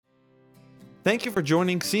Thank you for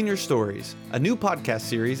joining Senior Stories, a new podcast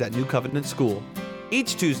series at New Covenant School.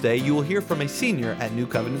 Each Tuesday, you will hear from a senior at New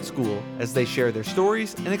Covenant School as they share their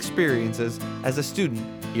stories and experiences as a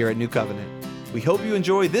student here at New Covenant. We hope you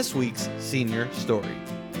enjoy this week's Senior Story.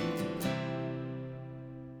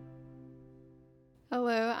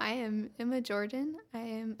 Hello, I am Emma Jordan. I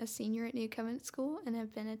am a senior at New Covenant School and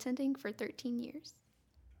have been attending for 13 years.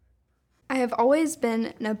 I have always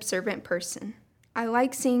been an observant person. I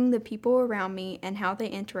like seeing the people around me and how they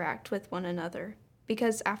interact with one another,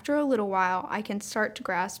 because after a little while, I can start to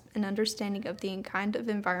grasp an understanding of the kind of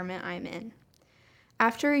environment I am in.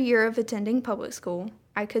 After a year of attending public school,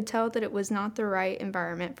 I could tell that it was not the right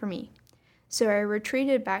environment for me, so I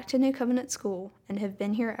retreated back to New Covenant School and have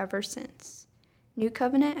been here ever since. New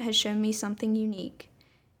Covenant has shown me something unique.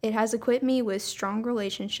 It has equipped me with strong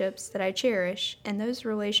relationships that I cherish, and those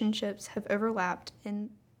relationships have overlapped into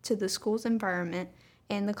the school's environment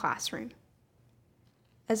and the classroom.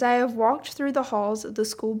 As I have walked through the halls of the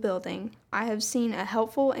school building, I have seen a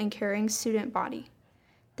helpful and caring student body.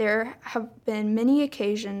 There have been many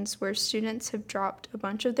occasions where students have dropped a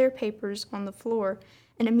bunch of their papers on the floor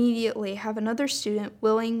and immediately have another student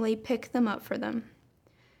willingly pick them up for them.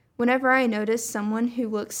 Whenever I notice someone who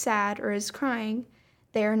looks sad or is crying,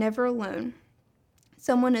 they are never alone.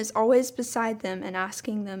 Someone is always beside them and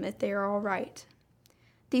asking them if they are all right.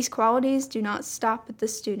 These qualities do not stop at the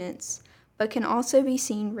students, but can also be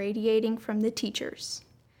seen radiating from the teachers.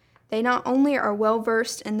 They not only are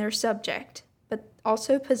well-versed in their subject, but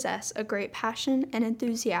also possess a great passion and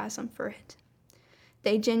enthusiasm for it.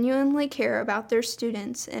 They genuinely care about their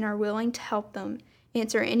students and are willing to help them,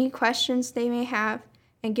 answer any questions they may have,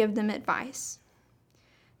 and give them advice.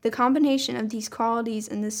 The combination of these qualities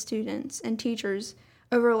in the students and teachers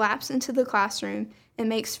overlaps into the classroom and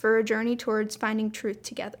makes for a journey towards finding truth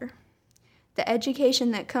together. The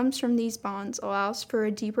education that comes from these bonds allows for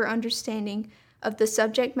a deeper understanding of the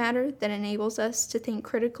subject matter that enables us to think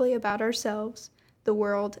critically about ourselves, the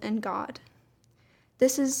world, and God.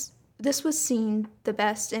 This was seen the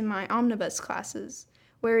best in my omnibus classes,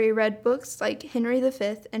 where we read books like Henry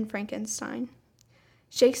V and Frankenstein.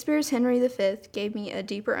 Shakespeare's Henry V gave me a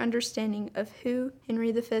deeper understanding of who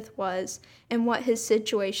Henry V was and what his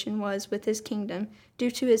situation was with his kingdom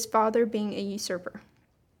due to his father being a usurper.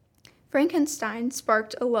 Frankenstein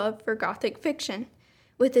sparked a love for Gothic fiction,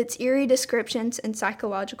 with its eerie descriptions and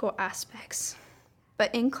psychological aspects.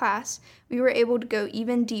 But in class, we were able to go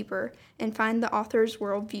even deeper and find the author's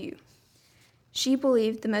worldview. She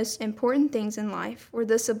believed the most important things in life were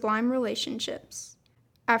the sublime relationships.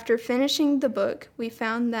 After finishing the book, we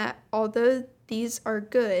found that although these are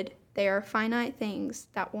good, they are finite things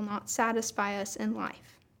that will not satisfy us in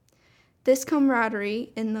life. This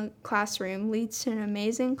camaraderie in the classroom leads to an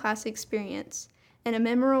amazing class experience and a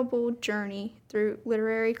memorable journey through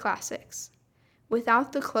literary classics.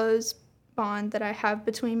 Without the close bond that I have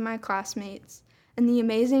between my classmates and the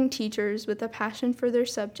amazing teachers with a passion for their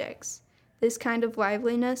subjects, this kind of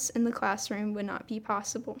liveliness in the classroom would not be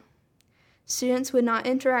possible. Students would not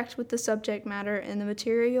interact with the subject matter and the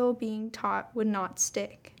material being taught would not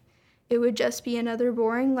stick. It would just be another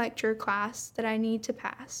boring lecture class that I need to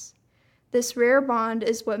pass. This rare bond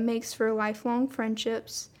is what makes for lifelong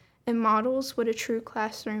friendships and models what a true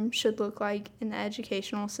classroom should look like in the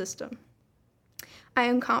educational system. I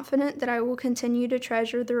am confident that I will continue to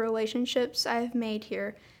treasure the relationships I have made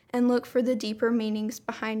here and look for the deeper meanings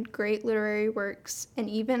behind great literary works and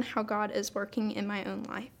even how God is working in my own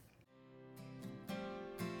life.